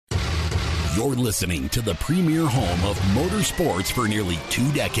You're listening to the premier home of motorsports for nearly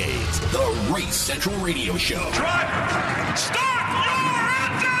 2 decades. The Race Central Radio Show. Drive! Start your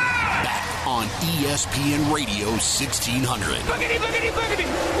engine! Back on ESPN Radio 1600. Boogity, boogity, boogity!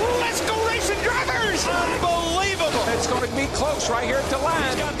 Let's go racing drivers! Unbelievable! It's going to be close right here at the line.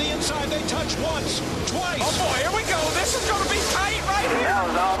 He's got the inside. They touch once, twice. Oh, boy, here we go. This is going to be tight right here.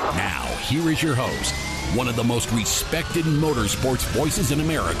 Now, here is your host, one of the most respected motorsports voices in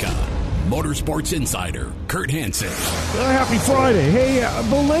America, Motorsports Insider, Kurt Hansen. Happy Friday. Hey,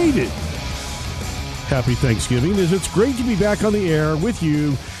 belated happy Thanksgiving. It's great to be back on the air with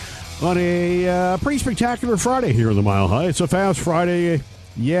you on a pretty spectacular Friday here in the Mile High. It's a fast Friday.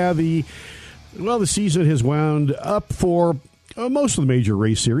 Yeah, the season has wound up for most of the major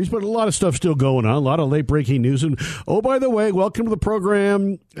race series, but a lot of stuff still going on, a lot of late-breaking news. And, oh, by the way, welcome to the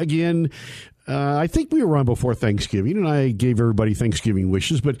program again. I think we were on before Thanksgiving, and I gave everybody Thanksgiving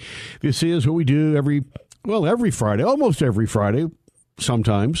wishes, but this is what we do every Friday, almost every Friday,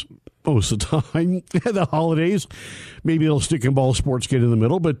 sometimes, most of the time, the holidays. Maybe it'll stick and ball sports get in the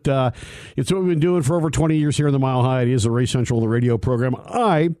middle, but it's what we've been doing for over 20 years here in the Mile High. It is the Race Central, the radio program.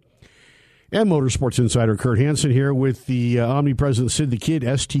 I am Motorsports Insider Kurt Hansen here with the omnipresent Sid the Kid,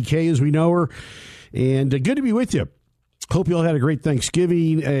 STK as we know her, and good to be with you. Hope you all had a great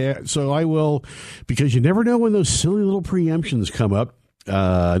Thanksgiving. So I will, because you never know when those silly little preemptions come up.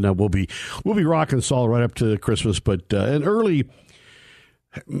 Now we'll be rocking solid right up to Christmas, but an early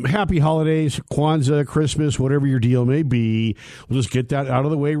happy holidays, Kwanzaa, Christmas, whatever your deal may be. We'll just get that out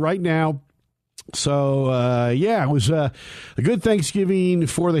of the way right now. So it was a good Thanksgiving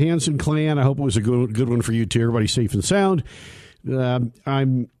for the Hansen clan. I hope it was a good one for you too. Everybody safe and sound.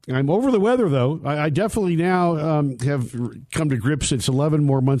 I'm over the weather, though. I definitely now have come to grips. It's 11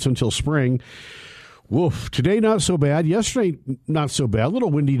 more months until spring. Woof. Today, not so bad. Yesterday, not so bad. A little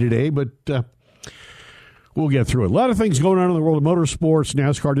windy today, but we'll get through it. A lot of things going on in the world of motorsports.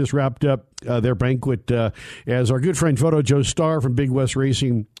 NASCAR just wrapped up their banquet. As our good friend Photo Joe Starr from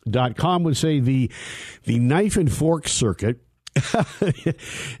BigWestRacing.com would say, the knife and fork circuit.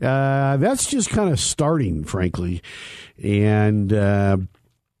 That's just kind of starting, frankly. And,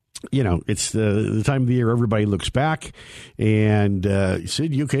 it's the time of the year everybody looks back. And,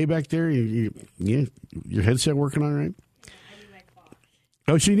 Sid, you okay back there? Your headset working all right?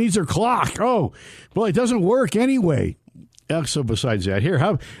 Oh, she needs her clock. Oh, well, it doesn't work anyway. So besides that, here,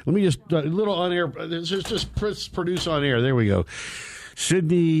 let me just, a little on air. Just produce on air. There we go.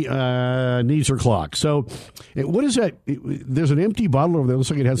 Sydney needs her clock. So what is that? There's an empty bottle over there. It looks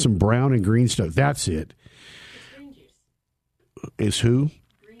like it has some brown and green stuff. That's it. It's green juice. Is who?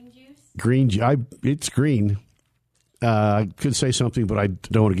 Green juice. Green. It's green. Could say something, but I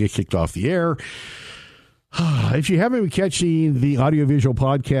don't want to get kicked off the air. If you haven't been catching the audiovisual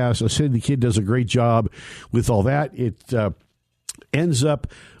podcast, Sid the Kid does a great job with all that. It ends up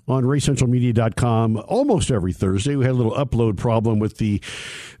on RaceCentralMedia.com almost every Thursday. We had a little upload problem with the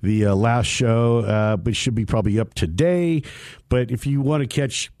last show, but should be probably up today. But if you want to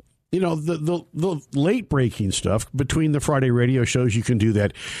catch, the late breaking stuff between the Friday radio shows, you can do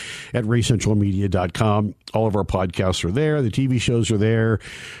that at RaceCentralMedia.com. All of our podcasts are there. The TV shows are there.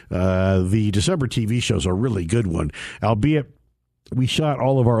 The December TV shows are a really good one, albeit we shot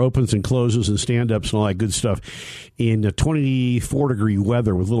all of our opens and closes and stand-ups and all that good stuff in 24-degree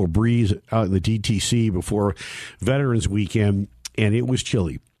weather with a little breeze out in the DTC before Veterans Weekend, and it was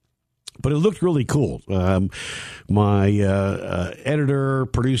chilly. But it looked really cool. My editor,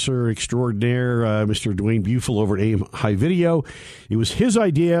 producer extraordinaire, Mr. Dwayne Bufel over at AM High Video, it was his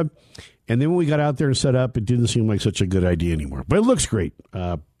idea. And then when we got out there and set up, it didn't seem like such a good idea anymore. But it looks great,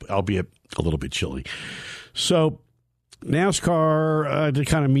 albeit a little bit chilly. So NASCAR, to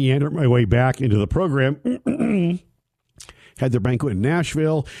kind of meander my way back into the program, had their banquet in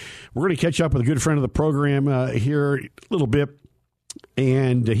Nashville. We're going to catch up with a good friend of the program here a little bit.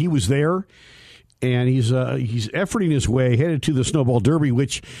 And he was there, and he's efforting his way, headed to the Snowball Derby,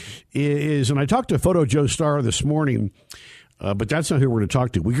 which is, and I talked to Photo Joe Starr this morning, but that's not who we're going to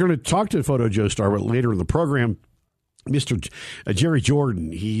talk to. We're going to talk to Photo Joe Starr later in the program. Mr. Jerry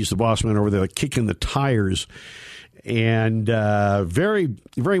Jordan, he's the boss man over there, kicking the tires, and very,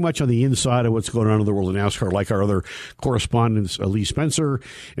 very much on the inside of what's going on in the world of NASCAR, like our other correspondents, Lee Spencer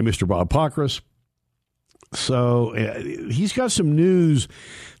and Mr. Bob Pockris. So he's got some news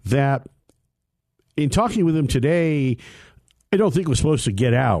that, in talking with him today, I don't think was supposed to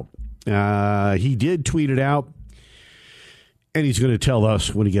get out. He did tweet it out, and he's going to tell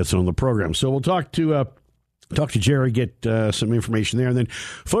us when he gets on the program. So we'll talk to Jerry, get some information there. And then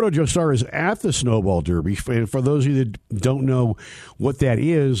Photo Joe Starr is at the Snowball Derby. And for those of you that don't know what that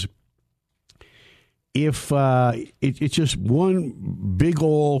is, if it's just one big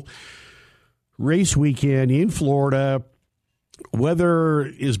old race weekend in Florida.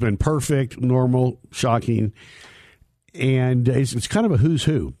 Weather has been perfect, normal, shocking, and it's kind of a who's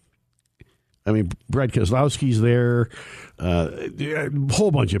who. I mean, Brad Keselowski's there. A whole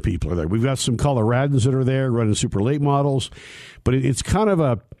bunch of people are there. We've got some Coloradans that are there running super late models, but it's kind of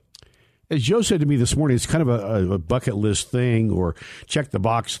a, as Joe said to me this morning, it's kind of a bucket list thing or check the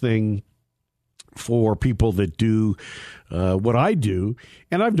box thing for people that do what I do.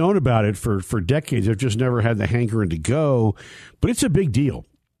 And I've known about it for decades. I've just never had the hankering to go, but it's a big deal.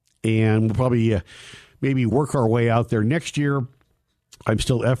 And we'll probably maybe work our way out there next year. I'm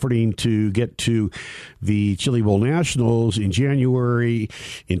still efforting to get to the Chili Bowl Nationals in January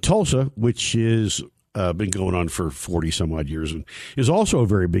in Tulsa, which is been going on for 40 some odd years and is also a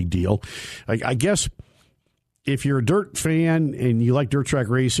very big deal. I guess if you're a dirt fan and you like dirt track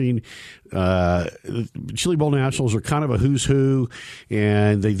racing, Chili Bowl Nationals are kind of a who's who,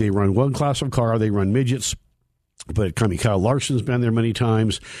 and they run one class of car. They run midgets, but Kyle Larson's been there many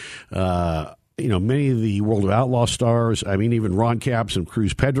times. Many of the World of Outlaw stars, I mean, even Ron Capps and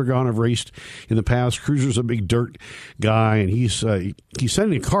Cruz Pedregon have raced in the past. Cruzer's a big dirt guy, and he's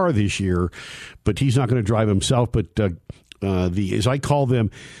sending a car this year, but he's not going to drive himself. But as I call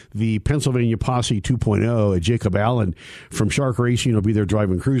them, the Pennsylvania Posse 2.0, Jacob Allen from Shark Racing will be there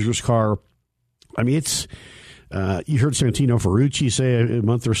driving Cruzer's car. I mean, it's you heard Santino Ferrucci say a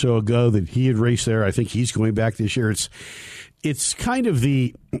month or so ago that he had raced there. I think he's going back this year. It's kind of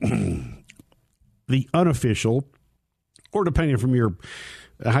the the unofficial, or depending from your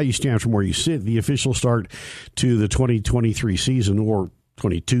how you stand from where you sit, the official start to the 2023 season or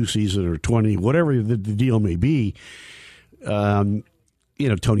 22 season or 20, whatever the deal may be.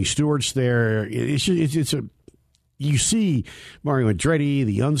 Tony Stewart's there. It's a you see Mario Andretti,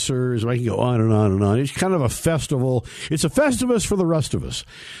 the Unsers, I can go on and on and on. It's kind of a festival. It's a Festivus for the rest of us.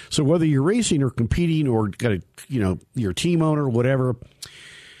 So whether you're racing or competing or got your team owner, whatever,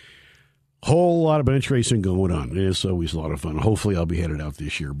 whole lot of bench racing going on. It's always a lot of fun. Hopefully I'll be headed out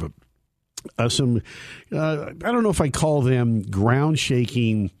this year. But I don't know if I call them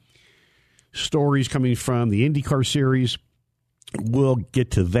ground-shaking stories coming from the IndyCar series. We'll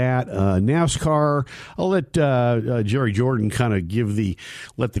get to that. NASCAR, I'll let Jerry Jordan kind of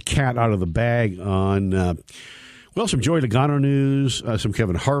let the cat out of the bag on, some Joey Logano news, some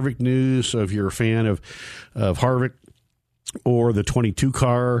Kevin Harvick news. So if you're a fan of Harvick or the 22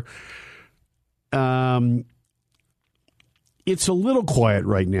 car, it's a little quiet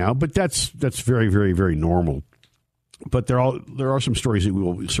right now, but that's very, very, very normal. But there are some stories that we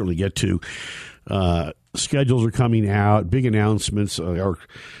will certainly get to. Schedules are coming out, big announcements. Our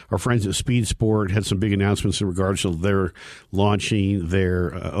friends at Speed Sport had some big announcements in regards to their launching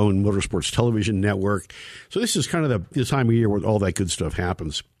their own motorsports television network. So this is kind of the time of year where all that good stuff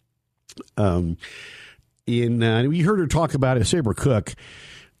happens. We heard her talk about it, Sabre Cook,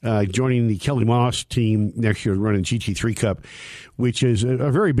 joining the Kelly Moss team next year running GT3 Cup, which is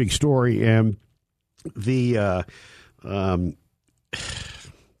a very big story. And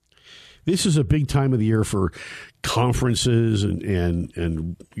this is a big time of the year for conferences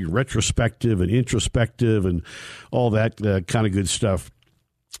and retrospective and introspective and all that kind of good stuff.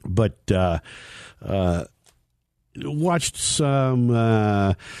 But watched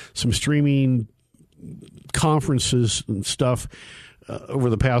some streaming conferences and stuff over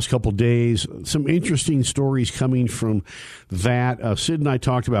the past couple days. Some interesting stories coming from that. Sid and I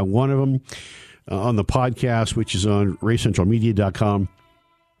talked about one of them on the podcast, which is on RaceCentralMedia.com,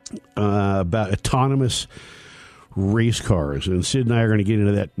 about autonomous race cars. And Sid and I are going to get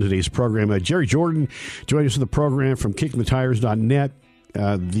into that in today's program. Jerry Jordan joined us in the program from KickingTheTires.net.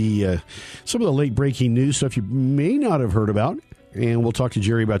 Some of the late breaking news stuff you may not have heard about, and we'll talk to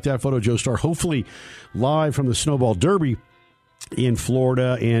Jerry about that. Photo Joe Star, hopefully live from the Snowball Derby in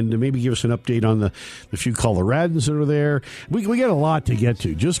Florida, and maybe give us an update on the few Coloradans that are there. We got a lot to get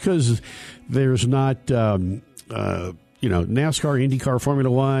to, just because there's not NASCAR, IndyCar, Formula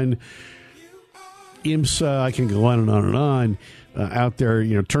One, IMSA. I can go on and on and on out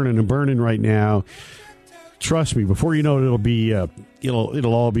there, turning and burning right now. Trust me, before you know it, it'll be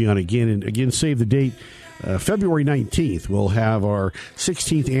it'll all be on again. And again, save the date. February 19th, we'll have our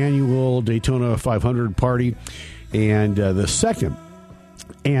 16th annual Daytona 500 party. And the second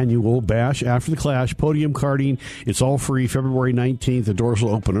annual bash after the Clash, podium karting. It's all free. February 19th. The doors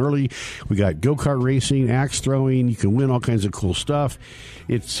will open early. We got go-kart racing, axe throwing. You can win all kinds of cool stuff.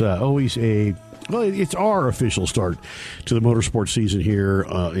 It's always it's our official start to the motorsports season here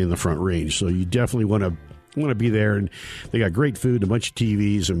in the Front Range. So you definitely want to be there. And they got great food, a bunch of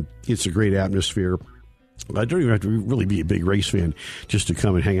TVs, and it's a great atmosphere. I don't even have to really be a big race fan just to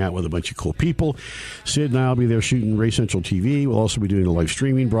come and hang out with a bunch of cool people. Sid and I will be there shooting Race Central TV. We'll also be doing a live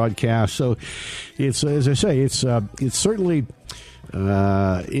streaming broadcast. So it's, as I say, it's certainly,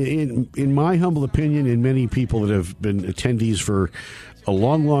 in my humble opinion, and many people that have been attendees for a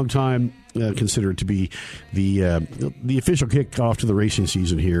long, long time, consider it to be the official kickoff to the racing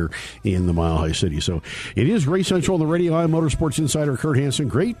season here in the Mile High City. So it is Race Central on the radio. I'm Motorsports Insider Kurt Hansen.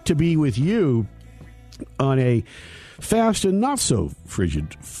 Great to be with you on a fast and not so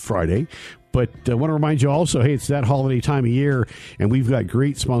frigid Friday. But I want to remind you also, hey, it's that holiday time of year, and we've got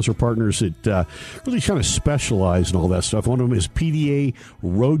great sponsor partners that really kind of specialize in all that stuff. One of them is PDA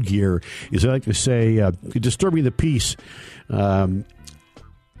Road Gear. As I like to say, disturbing the peace.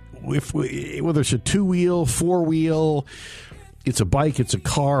 Whether it's a two-wheel, four-wheel, it's a bike, it's a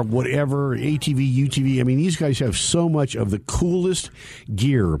car, whatever, ATV, UTV. I mean, these guys have so much of the coolest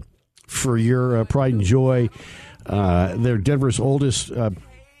gear for your pride and joy. They're Denver's oldest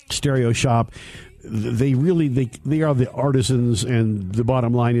stereo shop. They are the artisans, and the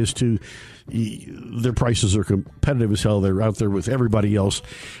bottom line is their prices are competitive as hell. They're out there with everybody else.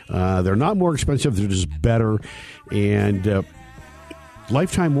 They're not more expensive. They're just better. And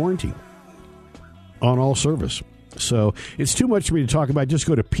lifetime warranty on all service. So it's too much for me to talk about. Just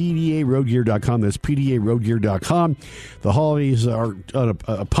go to PDARoadgear.com. That's PDARoadgear.com. The holidays are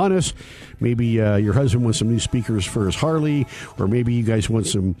upon us. Maybe your husband wants some new speakers for his Harley, or maybe you guys want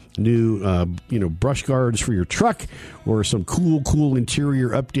some new brush guards for your truck, or some cool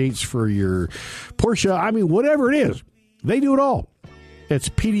interior updates for your Porsche. I mean, whatever it is, they do it all. It's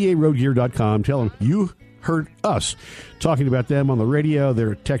PDARoadgear.com. Tell them you heard us talking about them on the radio.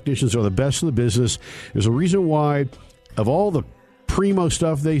 Their technicians are the best in the business. There's a reason why, of all the primo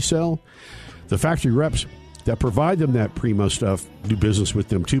stuff they sell, the factory reps that provide them that primo stuff do business with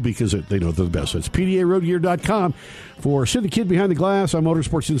them too, because they know they're the best. So it's PDARoadgear.com. For Sid the Kid Behind the Glass, I'm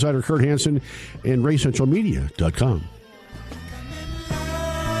Motorsports Insider Kurt Hansen, and RaceCentralMedia.com.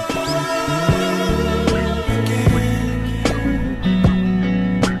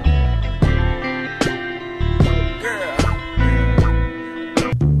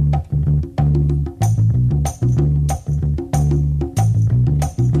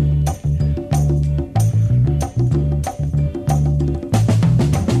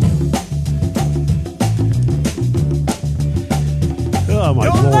 Oh, my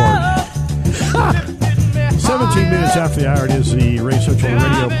Lord. 17 minutes after the hour, it is the Race Central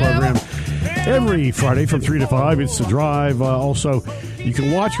radio program. Every Friday from 3 to 5, it's The Drive. Also, you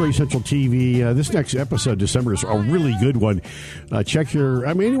can watch Race Central TV. This next episode, December, is a really good one.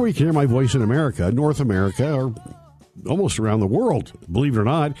 Anywhere you can hear my voice in America, North America, or almost around the world, believe it or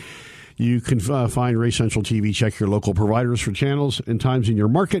not. You can find Race Central TV. Check your local providers for channels and times in your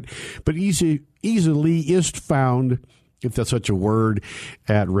market, but easily is found, if that's such a word,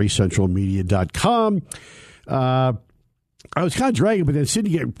 at RaceCentralMedia.com. I was kind of dragging, but then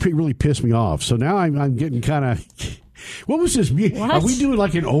Sydney really pissed me off. So now I'm getting kind of... What was this? What? Are we doing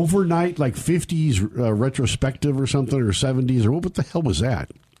like an overnight, like 50s retrospective or something, or 70s? Or what the hell was that?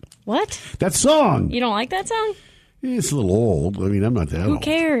 What? That song. You don't like that song? It's a little old. I mean, I'm not that old. Who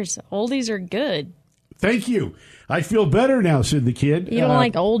cares? Oldies are good. Thank you. I feel better now, Sid the Kid. You don't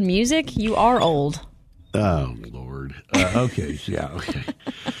like old music? You are old. Oh, Lord. Okay. Yeah. Okay.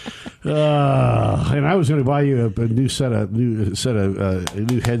 And I was going to buy you a new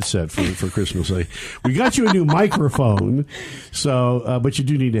headset for Christmas. We got you a new microphone, so but you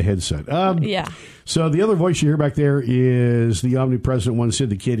do need a headset. Yeah. So the other voice you hear back there is the omnipresent one, Sid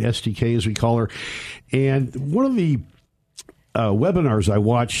the Kid, STK as we call her. And one of the webinars I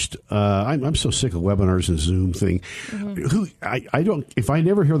watched, I'm so sick of webinars and Zoom thing. Mm-hmm. I don't. If I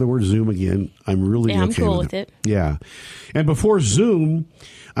never hear the word Zoom again, I'm really okay I'm cool with it. Yeah. And before Zoom,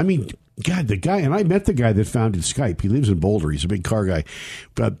 I mean, God, the guy, and I met the guy that founded Skype. He lives in Boulder. He's a big car guy.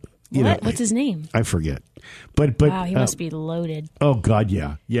 But What's his name? I forget. But wow, he must be loaded. Oh God,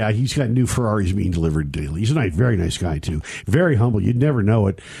 yeah. He's got new Ferraris being delivered daily. He's a very nice guy too. Very humble. You'd never know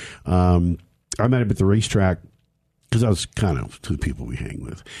it. I met him at the racetrack, because I was kind of the people we hang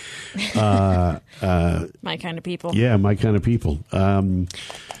with. My kind of people. Yeah, my kind of people. But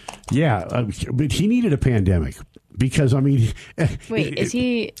he needed a pandemic because, I mean... Wait, is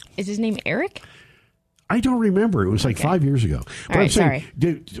his name Eric? I don't remember. It was like 5 years ago. But All right, I'm saying,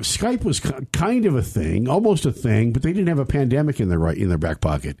 sorry. Skype was kind of a thing, almost a thing, but they didn't have a pandemic in their back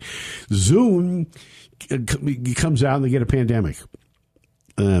pocket. Zoom comes out and they get a pandemic.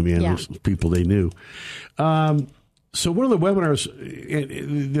 Those people they knew. So one of the webinars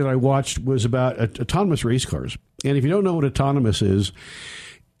that I watched was about autonomous race cars. And if you don't know what autonomous is,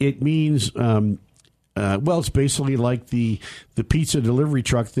 it means Well, it's basically like the pizza delivery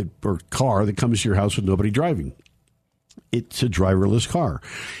truck or car that comes to your house with nobody driving. It's a driverless car.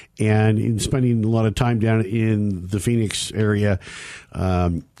 And in spending a lot of time down in the Phoenix area,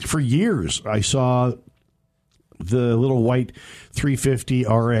 for years, I saw the little white 350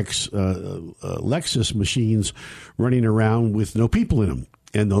 RX Lexus machines running around with no people in them.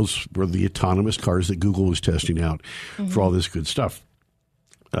 And those were the autonomous cars that Google was testing out for all this good stuff.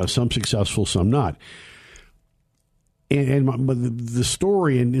 Some successful, some not. And the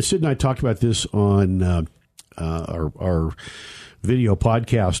story, and Sid and I talked about this on our video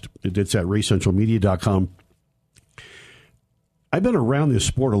podcast. It's at RayCentralMedia.com. I've been around this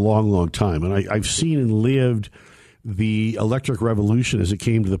sport a long, long time, and I've seen and lived the electric revolution as it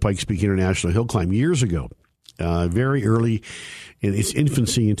came to the Pikes Peak International Hill Climb years ago. Very early in its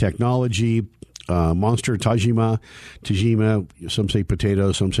infancy in technology. Monster Tajima, some say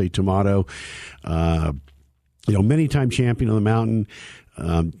potato, some say tomato. Many-time champion on the mountain.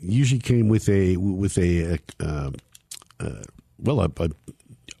 Usually came with a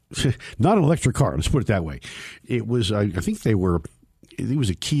not an electric car. Let's put it that way. It was, I think it was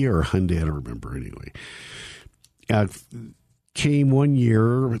a Kia or a Hyundai. I don't remember anyway. Came one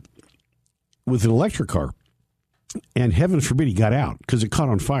year with an electric car. And heaven forbid he got out because it caught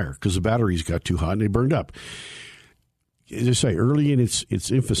on fire because the batteries got too hot and they burned up. As I say, early in its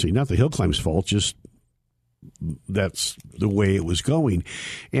infancy, not the hill climb's fault, just that's the way it was going.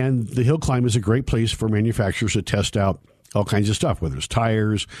 And the hill climb is a great place for manufacturers to test out all kinds of stuff, whether it's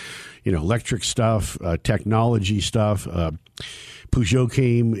tires, electric stuff, technology stuff. Peugeot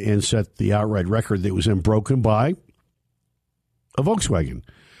came and set the outright record that was then broken by a Volkswagen.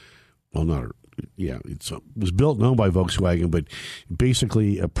 Well, not a it was built and owned by Volkswagen, but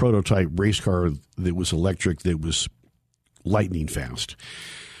basically a prototype race car that was electric, that was lightning fast.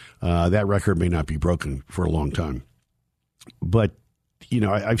 That record may not be broken for a long time. But,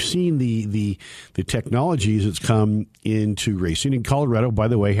 I've seen the technologies that's come into racing. And Colorado, by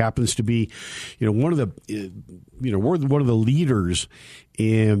the way, happens to be, one of the, we're one of the leaders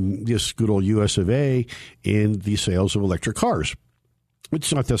in this good old US of A in the sales of electric cars.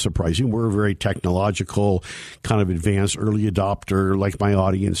 It's not that surprising. We're a very technological, kind of advanced, early adopter, like my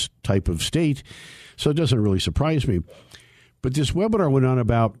audience type of state. So it doesn't really surprise me. But this webinar went on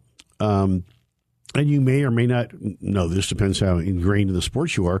about, and you may or may not know this, depends how ingrained in the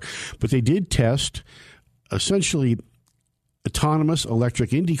sports you are, but they did test essentially autonomous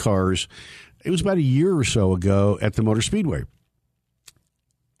electric Indy cars. It was about a year or so ago at the Motor Speedway.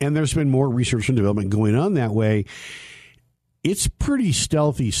 And there's been more research and development going on that way. It's pretty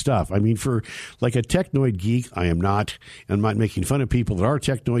stealthy stuff. I mean, for like a technoid geek, I am not. I'm not making fun of people that are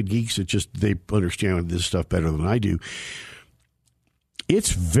technoid geeks. It's just they understand this stuff better than I do.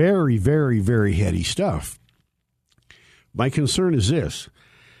 It's very, very, very heady stuff. My concern is this.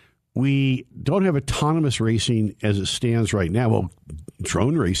 We don't have autonomous racing as it stands right now. Well,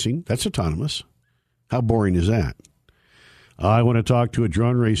 drone racing, that's autonomous. How boring is that? I want to talk to a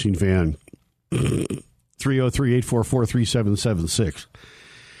drone racing fan. 303-844-3776.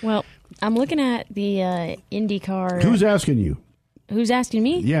 Well, I'm looking at the IndyCar. Who's asking you? Who's asking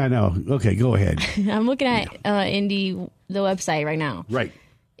me? Yeah, no. Okay, go ahead. I'm looking at Indy, the website right now. Right.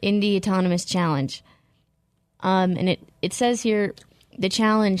 Indy Autonomous Challenge. And it says here, the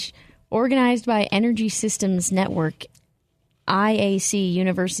challenge, organized by Energy Systems Network, IAC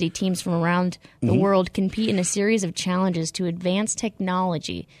university teams from around the world compete in a series of challenges to advance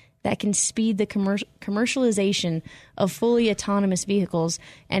technology that can speed the commercialization of fully autonomous vehicles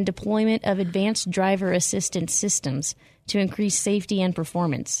and deployment of advanced driver assistance systems to increase safety and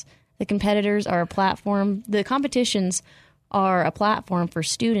performance. The competitors are the competitions are a platform for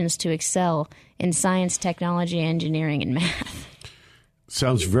students to excel in science, technology, engineering, and math.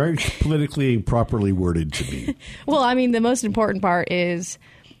 Sounds very politically properly worded to me. Well, I mean, the most important part is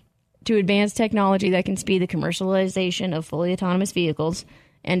to advance technology that can speed the commercialization of fully autonomous vehicles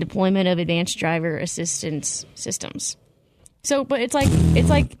and deployment of advanced driver assistance systems. So, but it's like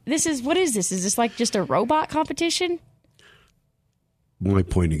what is this? Is this like just a robot competition? My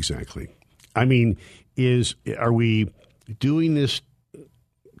point exactly. I mean, are we doing this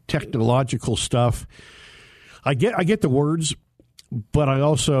technological stuff? I get the words, but I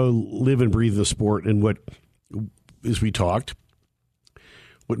also live and breathe the sport. And as we talked,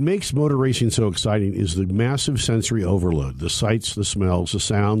 what makes motor racing so exciting is the massive sensory overload, the sights, the smells, the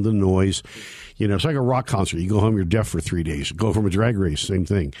sound, the noise. It's like a rock concert. You go home, you're deaf for 3 days. Go from a drag race, same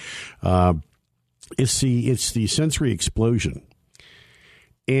thing. It's the sensory explosion.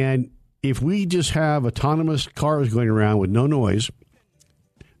 And if we just have autonomous cars going around with no noise,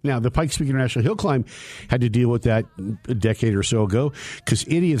 Now, the Pikes Peak International Hill Climb had to deal with that a decade or so ago because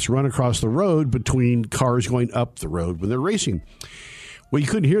idiots run across the road between cars going up the road when they're racing. Well, you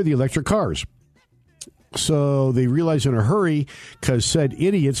couldn't hear the electric cars. So they realized in a hurry, because said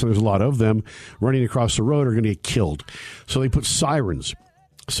idiots, and there's a lot of them, running across the road are going to get killed. So they put sirens.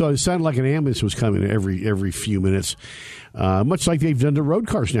 So it sounded like an ambulance was coming every few minutes, much like they've done to road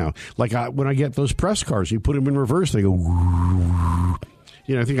cars now. Like when I get those press cars, you put them in reverse, they go,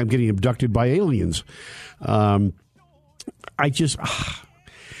 you know, I think I'm getting abducted by aliens. I mean,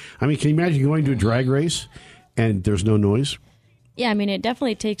 can you imagine going to a drag race and there's no noise? Yeah, I mean, it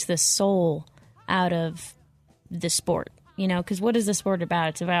definitely takes the soul out of the sport, you know, because what is the sport about?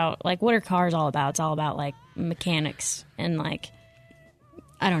 It's about, like, what are cars all about? It's all about, like, mechanics and, like,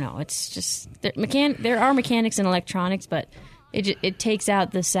 I don't know. It's just, there are mechanics and electronics, but it takes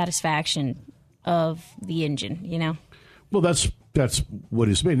out the satisfaction of the engine, you know? Well, that's what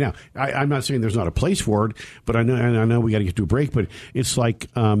it's made. Now, I'm not saying there's not a place for it, but I know we got to get to a break. But it's like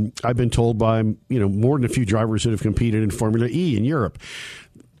I've been told by more than a few drivers that have competed in Formula E in Europe.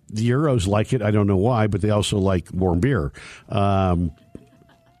 The Euros like it. I don't know why, but they also like warm beer, and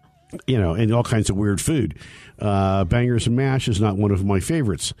all kinds of weird food. Bangers and mash is not one of my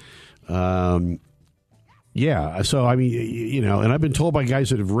favorites. Yeah, so I mean, and I've been told by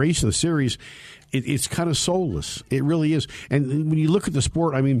guys that have raced the series, it's kind of soulless. It really is. And when you look at the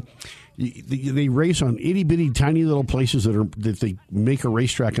sport, I mean, they race on itty bitty tiny little places that they make a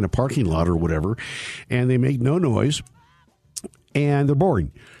racetrack in a parking lot or whatever, and they make no noise, and they're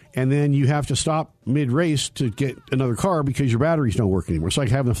boring. And then you have to stop mid-race to get another car because your batteries don't work anymore. It's like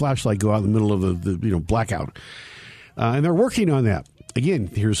having a flashlight go out in the middle of the blackout. And they're working on that.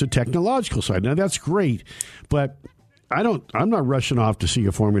 Again, here's the technological side. Now, that's great, but I'm not rushing off to see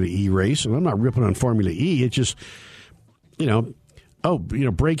a Formula E race, and I'm not ripping on Formula E. It's just,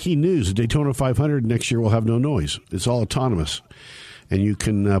 breaking news. The Daytona 500 next year will have no noise. It's all autonomous, and you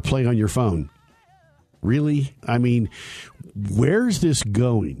can play on your phone. Really? I mean, where's this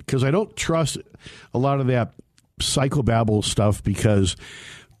going? Because I don't trust a lot of that psychobabble stuff because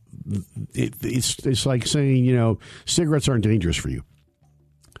it's like saying, cigarettes aren't dangerous for you.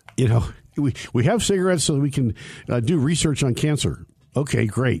 We have cigarettes so that we can do research on cancer. Okay,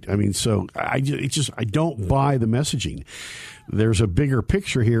 great. I mean, so I don't buy the messaging. There's a bigger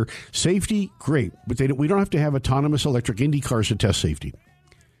picture here. Safety, great, but we don't have to have autonomous electric Indy cars to test safety.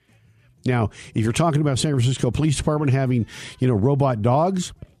 Now, if you're talking about San Francisco Police Department having, robot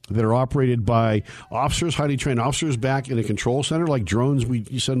dogs that are operated by officers, highly trained officers back in a control center, like drones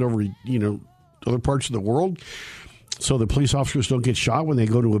you send over, other parts of the world, so the police officers don't get shot when they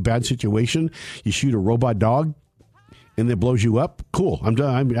go to a bad situation. You shoot a robot dog, and it blows you up. Cool. I'm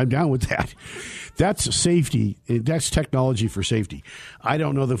done. I'm down with that. That's safety. That's technology for safety. I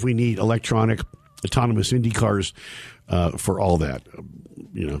don't know that we need electronic, autonomous Indy cars for all that.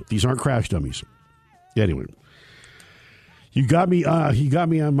 These aren't crash dummies. Anyway, you got me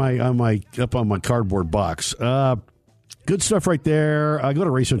on my cardboard box. Good stuff right there. Go to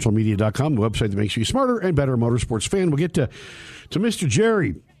RaceCentralMedia.com, the website that makes you smarter and better motorsports fan. We'll get to Mr.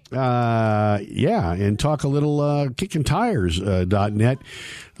 Jerry. And talk a little KickinTires.net.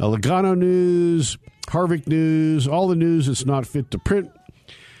 Logano news, Harvick news, all the news that's not fit to print.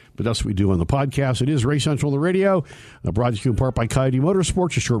 But that's what we do on the podcast. It is Race Central, the radio. Brought to you in part by Coyote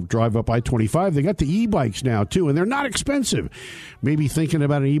Motorsports, a short drive up I-25. They got the e-bikes now, too, and they're not expensive. Maybe thinking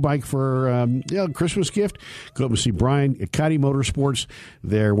about an e-bike for a Christmas gift? Go up and see Brian at Coyote Motorsports.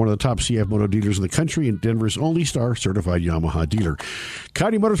 They're one of the top CF Moto dealers in the country and Denver's only star certified Yamaha dealer.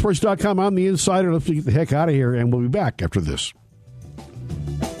 CoyoteMotorsports.com. I'm the insider. Let's get the heck out of here, and we'll be back after this.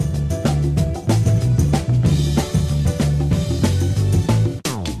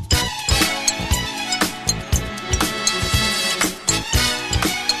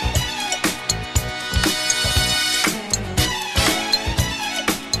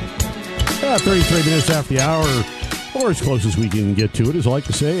 33 minutes after the hour, or as close as we can get to it, as I like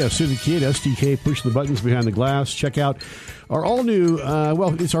to say. Sid the Kid, SDK, push the buttons behind the glass. Check out our all-new,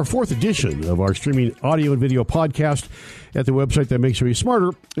 it's our fourth edition of our streaming audio and video podcast at the website that makes you a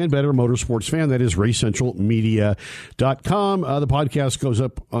smarter and better motorsports fan. That is RaceCentralMedia.com. The podcast goes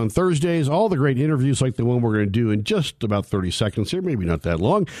up on Thursdays. All the great interviews like the one we're going to do in just about 30 seconds here, maybe not that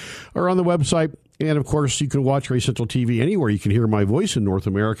long, are on the website. And, of course, you can watch Race Central TV anywhere you can hear my voice in North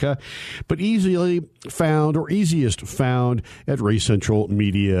America, but easiest found at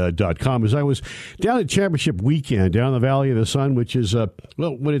racecentralmedia.com. As I was down at Championship Weekend, down in the Valley of the Sun, which is,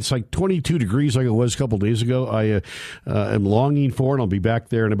 when it's like 22 degrees like it was a couple of days ago, I am longing for, and I'll be back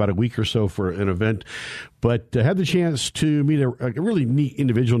there in about a week or so for an event. But had the chance to meet a really neat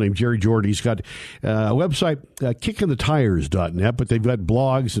individual named Jerry Jordan. He's got a website, kickinthetires.net, but they've got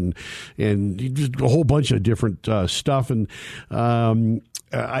blogs and just a whole bunch of different stuff. And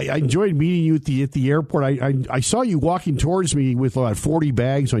I enjoyed meeting you at the airport. I saw you walking towards me with about 40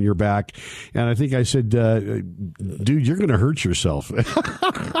 bags on your back, and I think I said, dude, you're going to hurt yourself.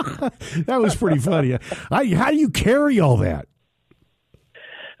 That was pretty funny. How do you carry all that?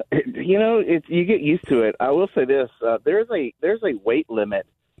 You know, you get used to it. I will say this: there's a weight limit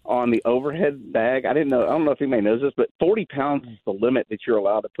on the overhead bag. I don't know if anybody knows this, but 40 pounds is the limit that you're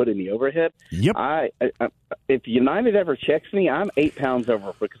allowed to put in the overhead. Yep. If United ever checks me, I'm 8 pounds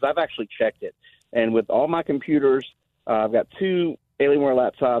over because I've actually checked it. And with all my computers, I've got 2 Alienware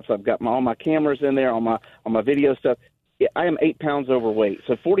laptops. I've got all my cameras in there, on my video stuff. I am 8 pounds overweight,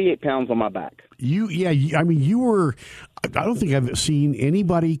 so 48 pounds on my back. You were. I don't think I've seen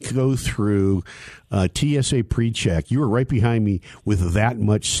anybody go through TSA pre-check. You were right behind me with that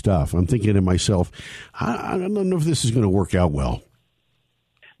much stuff. I'm thinking to myself, I don't know if this is going to work out well.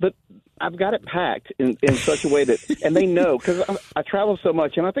 But I've got it packed in such a way that, and they know, because I travel so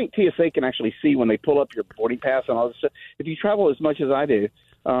much, and I think TSA can actually see when they pull up your boarding pass and all this stuff. If you travel as much as I do,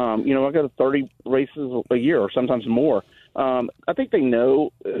 I go to 30 races a year or sometimes more. I think they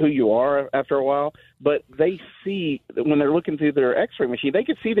know who you are after a while, but they see when they're looking through their X-ray machine, they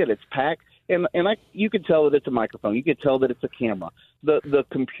can see that it's packed, and you can tell that it's a microphone. You can tell that it's a camera. The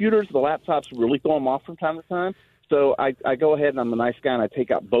computers, the laptops really throw them off from time to time. So I go ahead and I'm a nice guy and I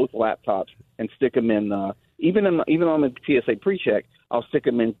take out both laptops and stick them in. Even on the TSA pre-check, I'll stick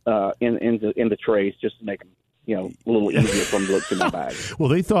them in the trays just to make them, a little easier for them to look in my bag. Well,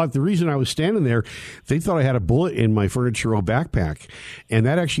 they thought the reason I was standing there, they thought I had a bullet in my Furniture Row backpack, and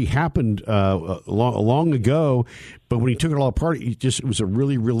that actually happened long ago. But when he took it all apart, it was a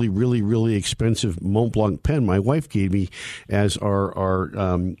really, really, really, really expensive Mont Blanc pen my wife gave me as our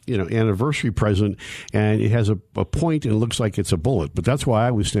anniversary present, and it has a point and it looks like it's a bullet. But that's why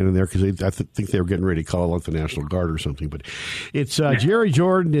I was standing there, because I think they were getting ready to call out the National Guard or something. But it's Jerry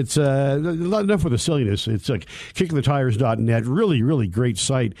Jordan. It's enough with the silliness. It's like kickinthetires.net. Really, really great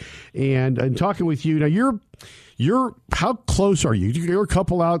site. And talking with you now, you're how close are you? You're a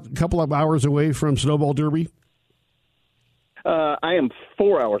couple of hours away from Snowball Derby. I am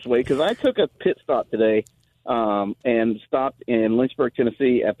 4 hours away because I took a pit stop today and stopped in Lynchburg,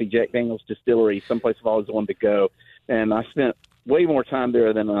 Tennessee at the Jack Daniel's Distillery, someplace I've always wanted to go. And I spent way more time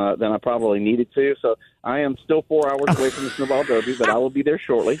there than I probably needed to. So I am still 4 hours away from the Snowball Derby, but I will be there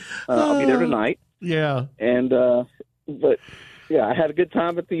shortly. I'll be there tonight. Yeah. And yeah, I had a good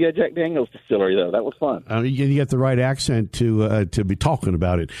time at the Jack Daniel's Distillery, though. That was fun. You get the right accent to be talking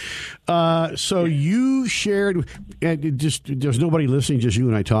about it. So you shared, and there's nobody listening, just you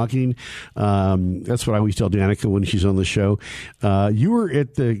and I talking. That's what I always tell Danica when she's on the show. You were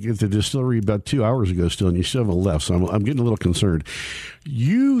at the distillery about 2 hours ago still, and you still haven't left, so I'm getting a little concerned.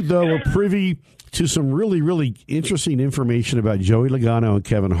 You, though, are privy to some really, really interesting information about Joey Logano and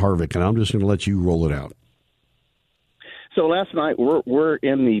Kevin Harvick, and I'm just going to let you roll it out. So last night we're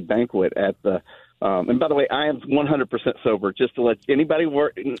in the banquet at the, and by the way, I am 100% sober. Just to let anybody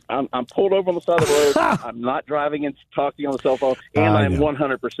work, I'm pulled over on the side of the road. I'm not driving and talking on the cell phone, and I'm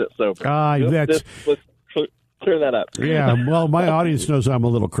 100% sober. Let's clear that up. Yeah, well, my audience knows I'm a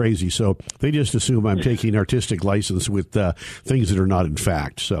little crazy, so they just assume I'm taking artistic license with things that are not in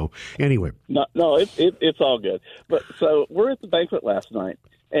fact. So anyway, no, it's all good. But so we're at the banquet last night.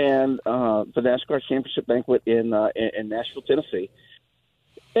 And the NASCAR Championship banquet in Nashville, Tennessee.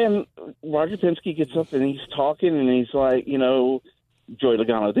 And Roger Penske gets up and he's talking and he's like, Joey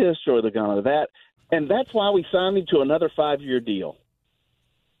Logano this, Joey Logano that. And that's why we signed him to another 5-year deal.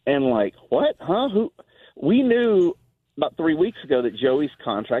 And like, what? Huh? Who? We knew about 3 weeks ago that Joey's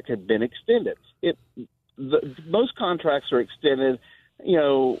contract had been extended. Most contracts are extended.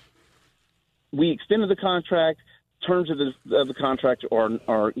 We extended the contract. Terms of the contract are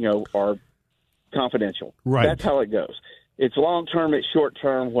confidential. Right. That's how it goes. It's long term, it's short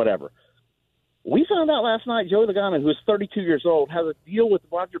term, whatever. We found out last night Joey Logano, who is 32 years old, has a deal with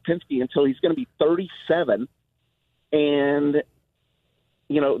Roger Penske until he's going to be 37, and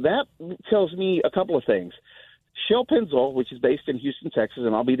that tells me a couple of things. Shell Pennzoil, which is based in Houston, Texas,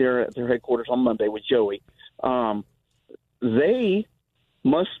 and I'll be there at their headquarters on Monday with Joey. They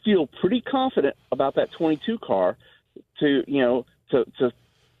must feel pretty confident about that 22 car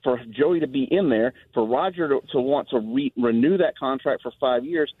for Joey to be in there, for Roger to want to renew that contract for 5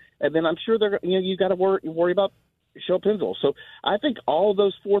 years, and then I'm sure you got to worry about Shell Pennzoil. So I think all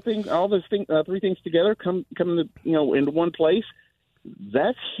those three things together come into one place.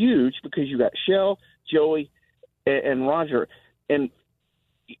 That's huge because you got Shell, Joey, and Roger, and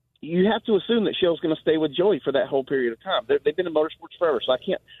you have to assume that Shell's going to stay with Joey for that whole period of time. They've been in motorsports forever, so I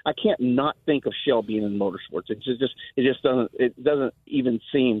can't not think of Shell being in motorsports. It just doesn't even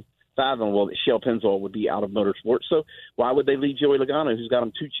seem fathomable that Shell Pennzoil would be out of motorsports. So why would they leave Joey Logano, who's got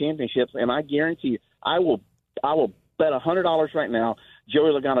him 2 championships? And I guarantee you, I will bet $100 right now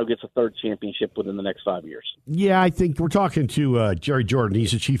Joey Logano gets a 3rd championship within the next 5 years. Yeah, I think we're talking to Jerry Jordan.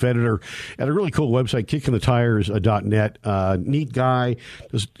 He's the chief editor at a really cool website, kickingthetires.net. Neat guy,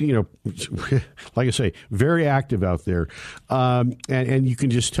 just, like I say, very active out there. And you can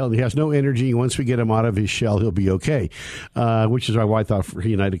just tell he has no energy. Once we get him out of his shell, he'll be okay, which is why I thought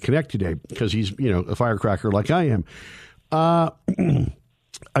he and I to connect today, because he's, a firecracker like I am.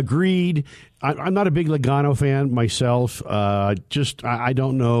 Agreed. I'm not a big Logano fan myself. I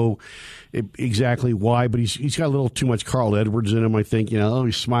don't know exactly why, but he's got a little too much Carl Edwards in him. I think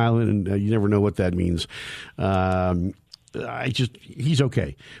he's smiling, and you never know what that means. He's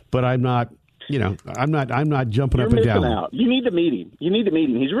okay, but I'm not. I'm not jumping You're up and down. Out. You need to meet him.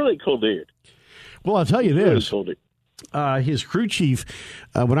 He's a really cool dude. Well, I'll tell you this. Really cool dude. His crew chief,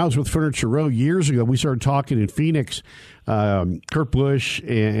 when I was with Furniture Row years ago, we started talking in Phoenix. Kurt Busch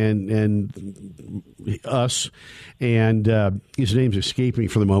and us, and his name's escaping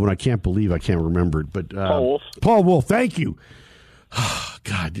for the moment. I can't believe I can't remember it. But Paul Wolf. Paul Wolf, thank you.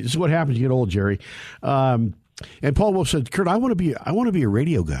 God, this is what happens when you get old, Jerry. And Paul Wolf said, "Kurt, I want to be a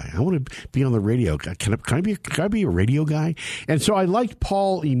radio guy. I want to be on the radio. Can I be a radio guy?" And so I liked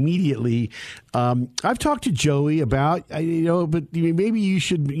Paul immediately. I've talked to Joey about, but maybe you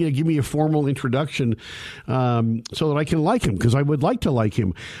should give me a formal introduction so that I can like him, because I would like to like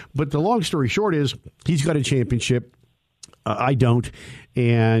him. But the long story short is he's got a championship. I don't,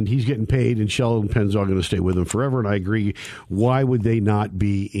 and he's getting paid, and Shell and Pennzoil are going to stay with him forever, and I agree. Why would they not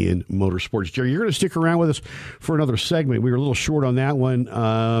be in motorsports? Jerry, you're going to stick around with us for another segment. We were a little short on that one,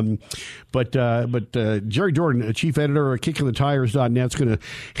 but Jerry Jordan, chief editor at kickingthetires.net, is going to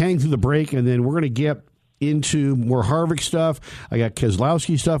hang through the break, and then we're going to get into more Harvick stuff. I got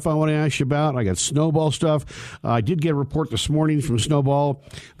Keselowski stuff I want to ask you about. I got Snowball stuff. I did get a report this morning from Snowball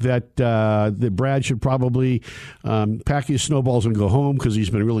that Brad should probably pack his snowballs and go home because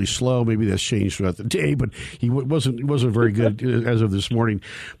he's been really slow. Maybe that's changed throughout the day, but he wasn't very good as of this morning.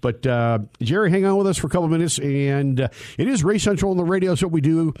 But Jerry, hang on with us for a couple of minutes, and it is Race Central on the radio. So what we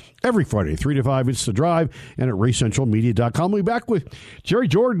do every Friday, 3 to 5. It's The Drive, and at RaceCentralMedia.com. We'll be back with Jerry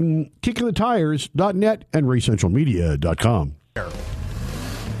Jordan, kickingthetires.net, and RaceCentralMedia.com.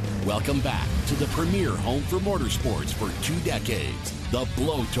 Welcome back to the premier home for motorsports for 2 decades. The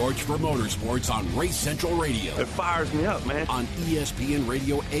blowtorch for motorsports on Race Central Radio. It fires me up, man. On ESPN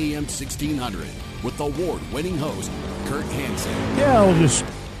Radio AM 1600 with award-winning host Kurt Hansen. Yeah, we'll just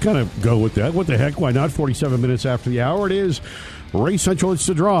kind of go with that. What the heck? Why not? 47 minutes after the hour. It is Race Central. It's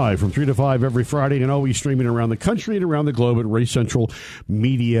The Drive from 3 to 5 every Friday, and always streaming around the country and around the globe at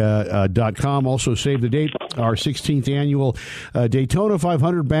RaceCentralMedia.com. Also, save the date, our 16th annual Daytona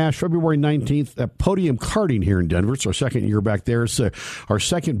 500 Bash, February 19th at Podium Karting here in Denver. It's our second year back there. It's our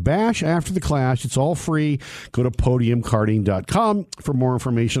second Bash after the Clash. It's all free. Go to PodiumKarting.com for more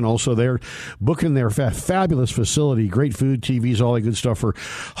information. Also, they're booking their fabulous facility, great food, TVs, all that good stuff for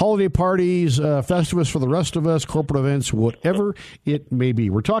holiday parties, Festivus for the rest of us, corporate events, whatever it may be.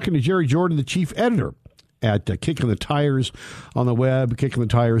 We're talking to Jerry Jordan, the chief editor at Kicking the Tires on the web,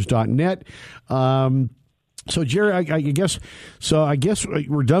 kickingthetires.net. So, Jerry, I guess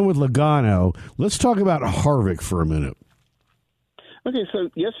we're done with Logano. Let's talk about Harvick for a minute. Okay,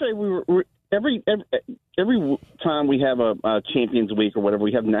 so yesterday we were every time we have a Champions Week or whatever,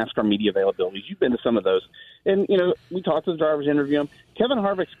 we have NASCAR media availabilities. You've been to some of those, and we talked to the drivers, interview them. Kevin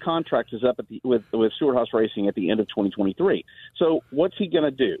Harvick's contract is up with Stewart-Haas Racing at the end of 2023. So what's he going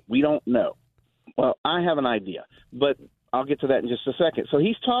to do? We don't know. Well, I have an idea, but I'll get to that in just a second. So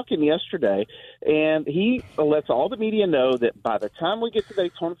he's talking yesterday, and he lets all the media know that by the time we get to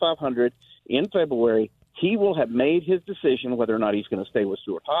Daytona 500 in February, he will have made his decision whether or not he's going to stay with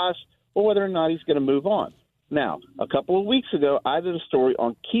Stewart-Haas or whether or not he's going to move on. Now, a couple of weeks ago, I did a story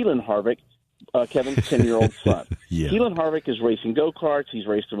on Keelan Harvick, Kevin's 10-year-old son. Yeah. Keelan Harvick is racing go-karts. He's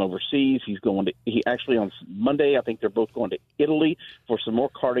raced them overseas. He actually on Monday, I think they're both going to Italy for some more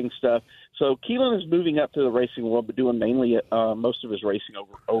karting stuff. So Keelan is moving up to the racing world, but doing mainly most of his racing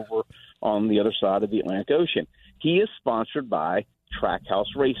over on the other side of the Atlantic Ocean. He is sponsored by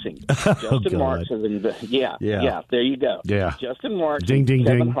Trackhouse Racing. Justin Marks has there you go. Yeah. Justin Marks ding, and ding,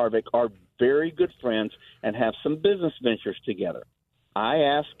 Kevin ding. Harvick are very good friends and have some business ventures together. I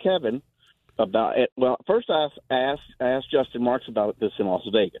asked Kevin about it. Well, first I asked Justin Marks about this in Las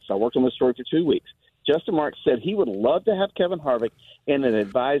Vegas. I worked on this story for 2 weeks. Justin Marks said he would love to have Kevin Harvick in an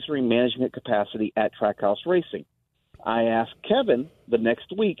advisory management capacity at Trackhouse Racing. I asked Kevin the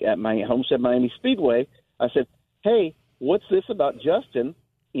next week at my Homestead Miami Speedway, I said, hey, what's this about Justin,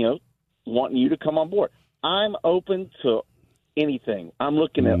 wanting you to come on board? I'm open to anything. I'm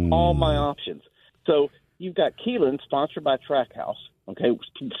looking at all my options. So you've got Keelan, sponsored by Trackhouse, okay,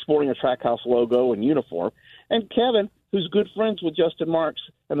 sporting a Trackhouse logo and uniform, and Kevin, who's good friends with Justin Marks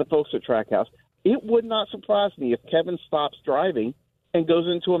and the folks at Trackhouse. It would not surprise me if Kevin stops driving and goes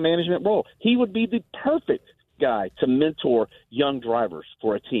into a management role. He would be the perfect guy to mentor young drivers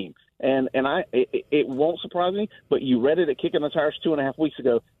for a team. And it won't surprise me, but you read it at Kicking the Tires 2.5 weeks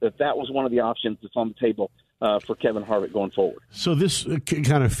ago that was one of the options that's on the table for Kevin Harvick going forward. So this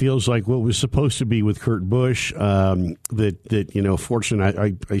kind of feels like what was supposed to be with Kurt Busch. Fortunately,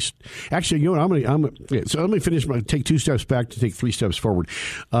 I actually, I'm going to let me finish. Take 2 steps back to take 3 steps forward.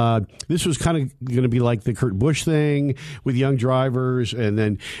 This was kind of going to be like the Kurt Busch thing with young drivers, and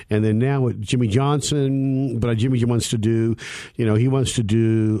then now with Jimmy Johnson. But Jimmy wants to do, he wants to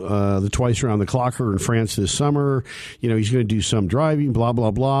do the twice around the clocker in France this summer. He's going to do some driving, blah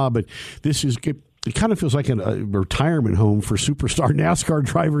blah blah. But this is. It kind of feels like a retirement home for superstar NASCAR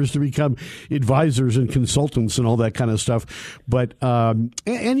drivers to become advisors and consultants and all that kind of stuff. But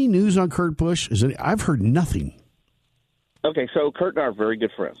any news on Kurt Busch? I've heard nothing. Okay, so Kurt and I are very good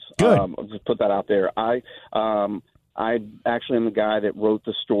friends. Good. I'll just put that out there. I actually am the guy that wrote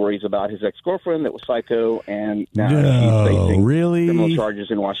the stories about his ex-girlfriend that was psycho, and now she's facing criminal charges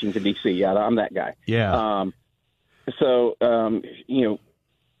in Washington, D.C. Yeah, I'm that guy. Yeah.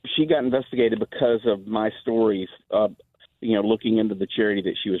 She got investigated because of my stories, looking into the charity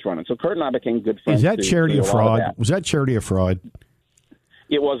that she was running. So Kurt and I became good friends. Is that charity a fraud? Was that charity a fraud?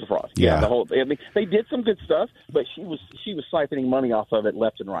 It was a fraud. Yeah. They did some good stuff, but she was siphoning money off of it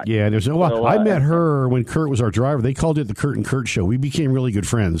left and right. Yeah, I met her when Kurt was our driver. They called it the Kurt and Kurt Show. We became really good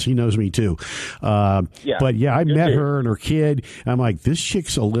friends. He knows me too. I met her and her kid. I'm like, this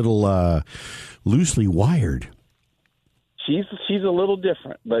chick's a little loosely wired. She's a little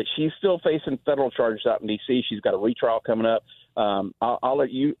different, but she's still facing federal charges out in D.C. She's got a retrial coming up. I'll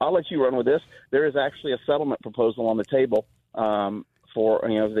let you run with this. There is actually a settlement proposal on the table for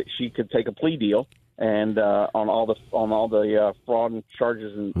that she could take a plea deal and on all the fraud and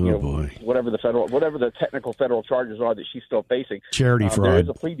charges and whatever the technical federal charges are that she's still facing. Charity fraud. There is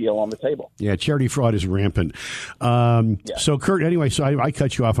a plea deal on the table. Yeah, charity fraud is rampant. So Kurt, anyway, so I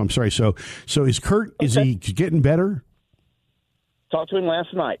cut you off. I'm sorry. So is Kurt? Okay. Is he getting better? Talked to him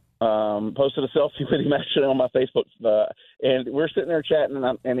last night. Posted a selfie with him actually on my Facebook, and we're sitting there chatting,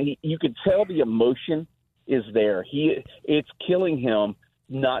 and you could tell the emotion is there. It's killing him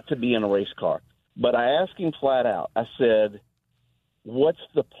not to be in a race car. But I asked him flat out. I said, "What's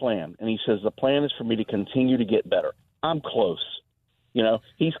the plan?" And he says, "The plan is for me to continue to get better. I'm close.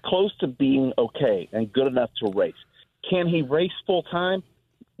 He's close to being okay and good enough to race. Can he race full time?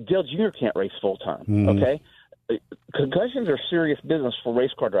 Dale Jr. can't race full time. Okay." Concussions are serious business for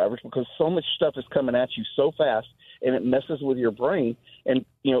race car drivers because so much stuff is coming at you so fast, and it messes with your brain. And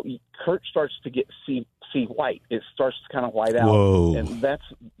Kurt starts to see white. It starts to kind of white out, Whoa. And that's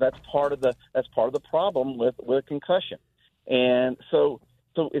part of the problem with concussion. And so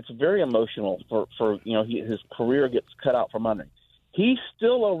it's very emotional for his career gets cut out from under him. He's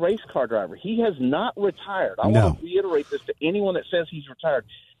still a race car driver. He has not retired. I want to reiterate this to anyone that says he's retired.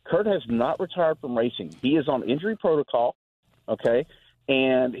 Kurt has not retired from racing. He is on injury protocol, okay,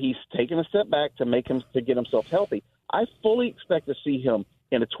 and he's taken a step back to get himself healthy. I fully expect to see him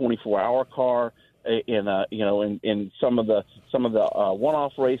in a 24-hour car, in some of the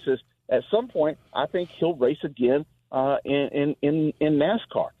one-off races. At some point, I think he'll race again in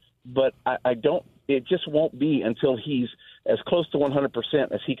NASCAR, but I don't. It just won't be until he's as close to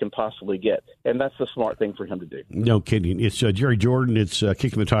 100% as he can possibly get. And that's the smart thing for him to do. No kidding. It's Jerry Jordan. It's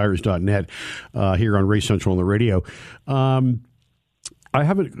kickingthetires.net here on Race Central on the radio. I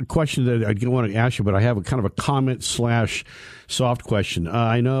have a question that I want to ask you, but I have a kind of a comment/soft question.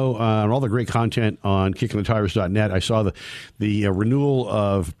 I know on all the great content on kickingthetires.net, I saw the renewal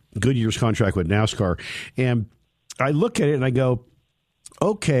of Goodyear's contract with NASCAR. And I look at it and I go,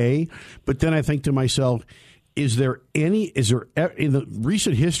 okay, but then I think to myself, Is there in the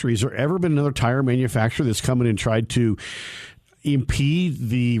recent history, has there ever been another tire manufacturer that's come in and tried to impede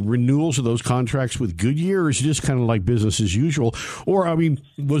the renewals of those contracts with Goodyear, or is it just kind of like business as usual? Or, I mean,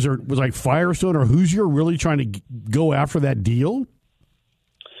 was like Firestone or Hoosier really trying to go after that deal?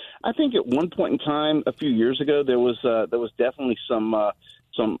 I think at one point in time, a few years ago, there was definitely some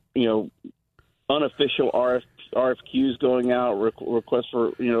unofficial RFQs going out, requests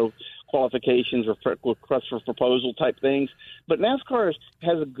for qualifications or requests for proposal type things. But NASCAR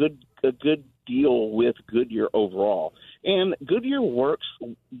has a good deal with Goodyear overall, and Goodyear works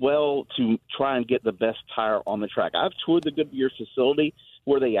well to try and get the best tire on the track. I've toured the Goodyear facility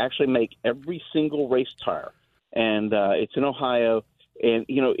where they actually make every single race tire, and it's in Ohio. And,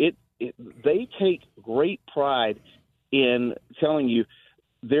 they take great pride in telling you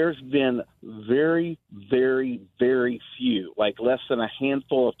there's been very, very, very few, like less than a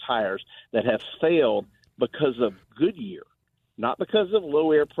handful of tires that have failed because of Goodyear. Not because of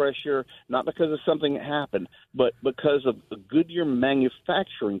low air pressure, not because of something that happened, but because of the Goodyear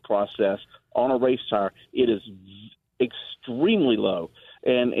manufacturing process on a race tire. It is extremely low.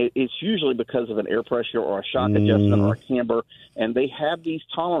 And it's usually because of an air pressure or a shock adjustment or a camber, and they have these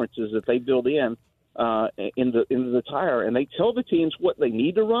tolerances that they build in the tire, and they tell the teams what they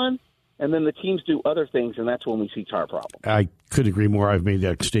need to run, and then the teams do other things, and that's when we see tire problems. I could agree more. I've made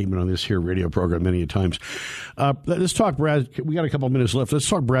that statement on this here radio program many times. Let's talk, Brad. We got a couple of minutes left. Let's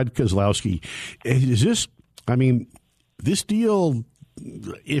talk Brad Keselowski. Is this? I mean, this deal.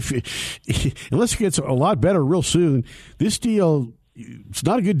 Unless it gets a lot better real soon, this deal. It's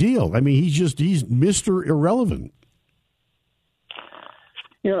not a good deal. I mean, he's Mr. Irrelevant.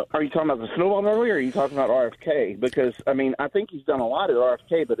 Are you talking about the Snowball Derby or are you talking about RFK? Because, I mean, I think he's done a lot at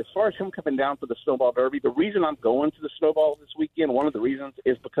RFK, but as far as him coming down for the Snowball Derby, the reason I'm going to the Snowball this weekend, one of the reasons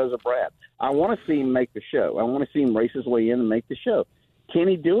is because of Brad. I want to see him make the show. I want to see him race his way in and make the show. Can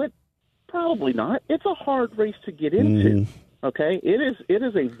he do it? Probably not. It's a hard race to get into, okay? It is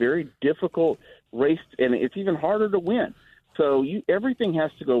a very difficult race, and it's even harder to win. So everything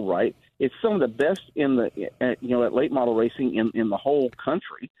has to go right. It's some of the best at late model racing in the whole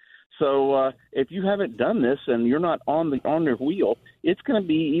country. So if you haven't done this and you're not on their wheel, it's going to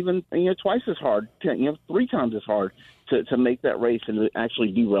be even twice as hard, 3 times as hard to make that race and to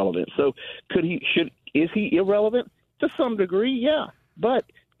actually be relevant. So is he irrelevant to some degree? Yeah, but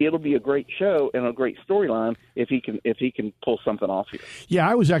it'll be a great show and a great storyline if he can pull something off here. Yeah,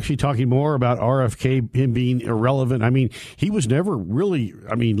 I was actually talking more about RFK, him being irrelevant. I mean, he was never really.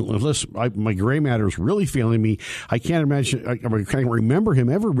 I mean, unless my gray matter is really failing me, I can't imagine. I can't remember him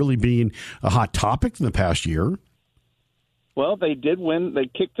ever really being a hot topic in the past year. Well, they did win. They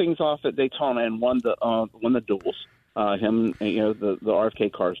kicked things off at Daytona and won the duels. The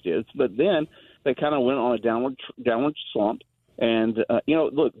RFK cars did, but then they kind of went on a downward slump. And,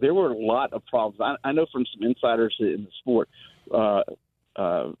 look, there were a lot of problems. I know from some insiders in the sport,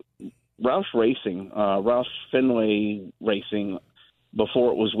 Roush Fenway Racing,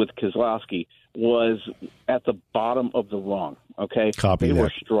 before it was with Keselowski, was at the bottom of the rung, okay? They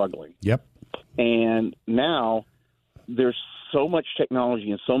were struggling. Yep. And now there's so much technology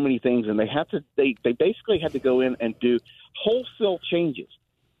and so many things, and they basically had to go in and do wholesale changes.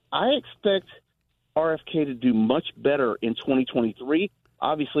 I expect RFK to do much better in 2023,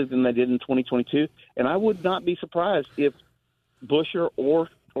 obviously, than they did in 2022. And I would not be surprised if Buescher or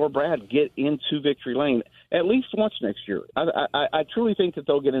Brad get into victory lane at least once next year. I truly think that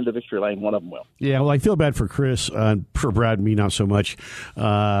they'll get into victory lane. One of them will. Yeah, well, I feel bad for Chris. For Brad, me not so much.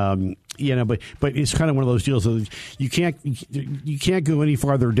 But it's kind of one of those deals that you can't go any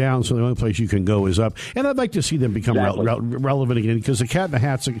farther down, so the only place you can go is up. And I'd like to see them become relevant again, because the Cat in the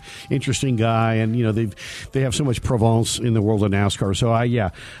Hat's an interesting guy, and they have so much Provence in the world of NASCAR. So I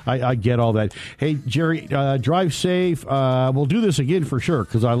get all that. Hey, Jerry, drive safe. We'll do this again for sure,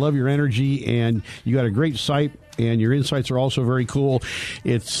 because I love your energy, and you got a great site, and your insights are also very cool.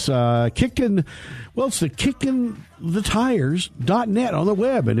 It's the kickingthetires.net on the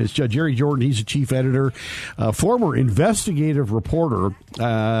web, and it's Jerry Jordan. He's the chief editor, former investigative reporter.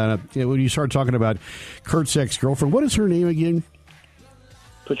 When you start talking about Kurt's ex-girlfriend, what is her name again?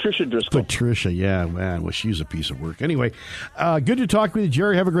 Patricia Driscoll. Patricia, yeah, man. Well, she's a piece of work. Anyway, good to talk with you,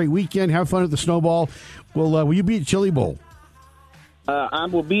 Jerry. Have a great weekend. Have fun at the Snowball. Will you be at Chili Bowl? I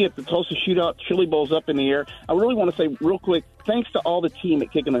will be at the Tulsa Shootout. Chili Bowl's up in the air. I really want to say real quick, thanks to all the team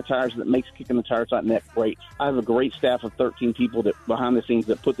at Kicking the Tires that makes KickingTheTires.net great. I have a great staff of 13 people that behind the scenes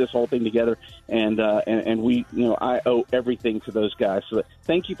that put this whole thing together, and we, I owe everything to those guys. So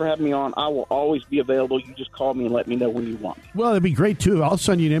thank you for having me on. I will always be available. You just call me and let me know when you want me. Well, it'd be great, too. I'll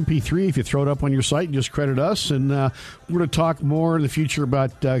send you an MP3 if you throw it up on your site and just credit us, and we're going to talk more in the future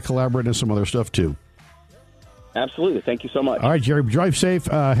about collaborating and some other stuff, too. Absolutely. Thank you so much. All right, Jerry, drive safe.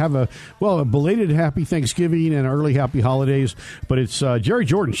 Have a belated happy Thanksgiving and early happy holidays. But it's Jerry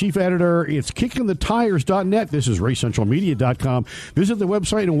Jordan, chief editor. It's kickingthetires.net. This is raccentralmedia.com. Visit the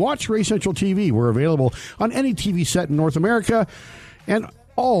website and watch Race Central TV. We're available on any TV set in North America and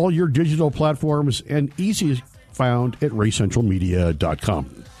all your digital platforms, and easy found at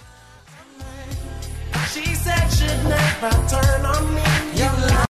raccentralmedia.com. She said she'd never turn